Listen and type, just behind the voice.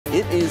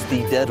It is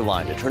the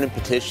deadline to turn in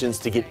petitions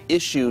to get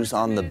issues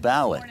on the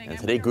ballot. And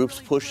today, groups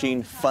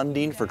pushing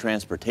funding for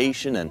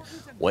transportation and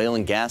oil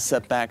and gas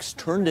setbacks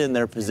turned in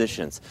their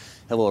positions.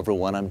 Hello,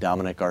 everyone. I'm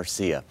Dominic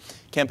Garcia.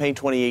 Campaign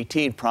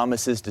 2018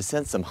 promises to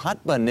send some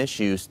hot-button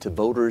issues to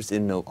voters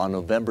on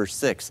November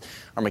 6th.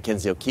 Our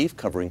Mackenzie O'Keefe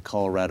covering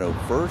Colorado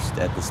first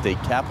at the state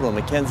capitol.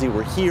 Mackenzie,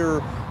 we're here.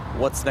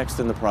 What's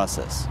next in the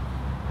process?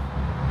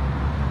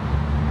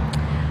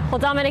 Well,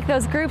 Dominic,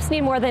 those groups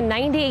need more than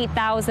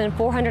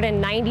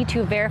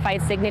 98,492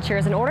 verified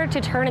signatures in order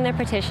to turn in their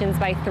petitions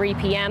by 3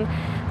 p.m.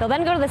 They'll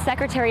then go to the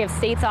Secretary of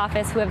State's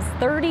office, who has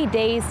 30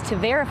 days to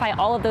verify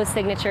all of those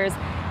signatures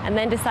and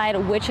then decide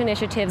which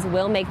initiatives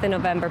will make the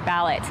November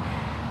ballot.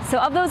 So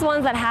of those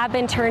ones that have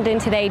been turned in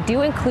today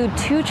do include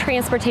 2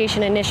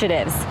 transportation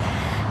initiatives.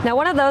 Now,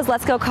 one of those,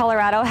 Let's Go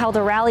Colorado, held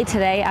a rally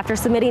today after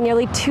submitting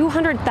nearly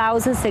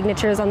 200,000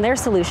 signatures on their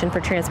solution for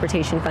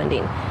transportation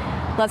funding.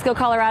 Let's Go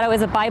Colorado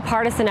is a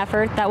bipartisan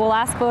effort that will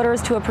ask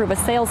voters to approve a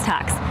sales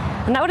tax.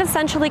 And that would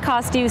essentially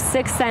cost you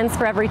 6 cents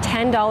for every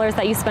 $10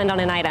 that you spend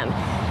on an item.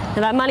 Now,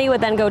 that money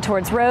would then go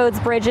towards roads,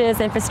 bridges,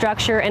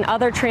 infrastructure, and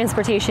other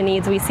transportation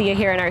needs we see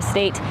here in our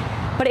state.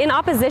 But in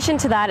opposition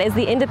to that is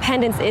the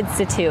Independence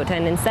Institute,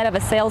 and instead of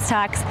a sales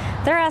tax,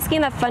 they're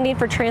asking that funding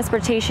for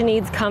transportation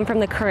needs come from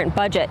the current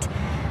budget.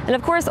 And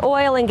of course,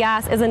 oil and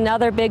gas is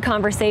another big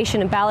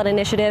conversation and ballot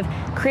initiative,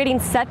 creating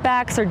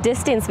setbacks or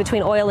distance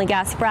between oil and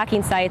gas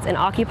fracking sites and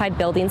occupied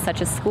buildings such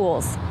as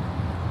schools.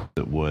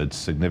 It would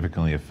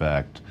significantly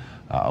affect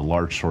a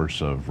large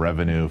source of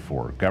revenue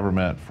for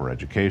government, for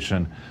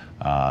education,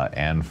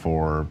 and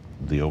for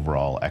the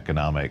overall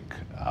economic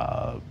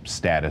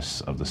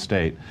status of the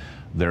state.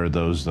 There are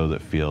those, though,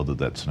 that feel that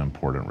that's an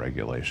important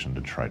regulation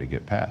to try to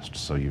get passed.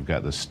 So you've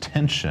got this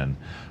tension,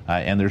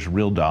 and there's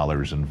real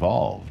dollars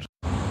involved.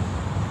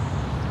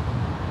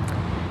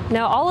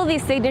 Now, all of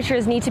these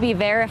signatures need to be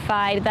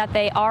verified that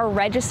they are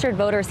registered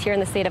voters here in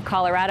the state of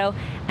Colorado.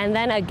 And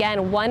then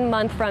again, 1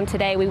 month from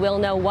today, we will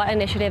know what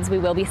initiatives we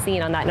will be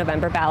seeing on that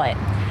November ballot.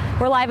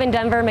 We're live in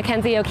Denver.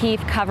 Mackenzie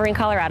O'Keefe covering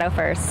Colorado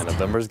first. And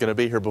November's going to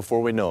be here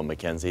before we know it,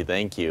 Mackenzie.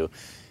 Thank you.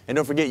 And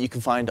don't forget, you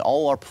can find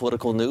all our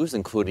political news,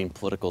 including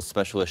political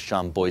specialist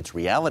Sean Boyd's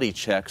reality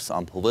checks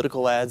on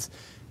political ads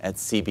at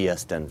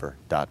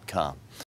cbsdenver.com.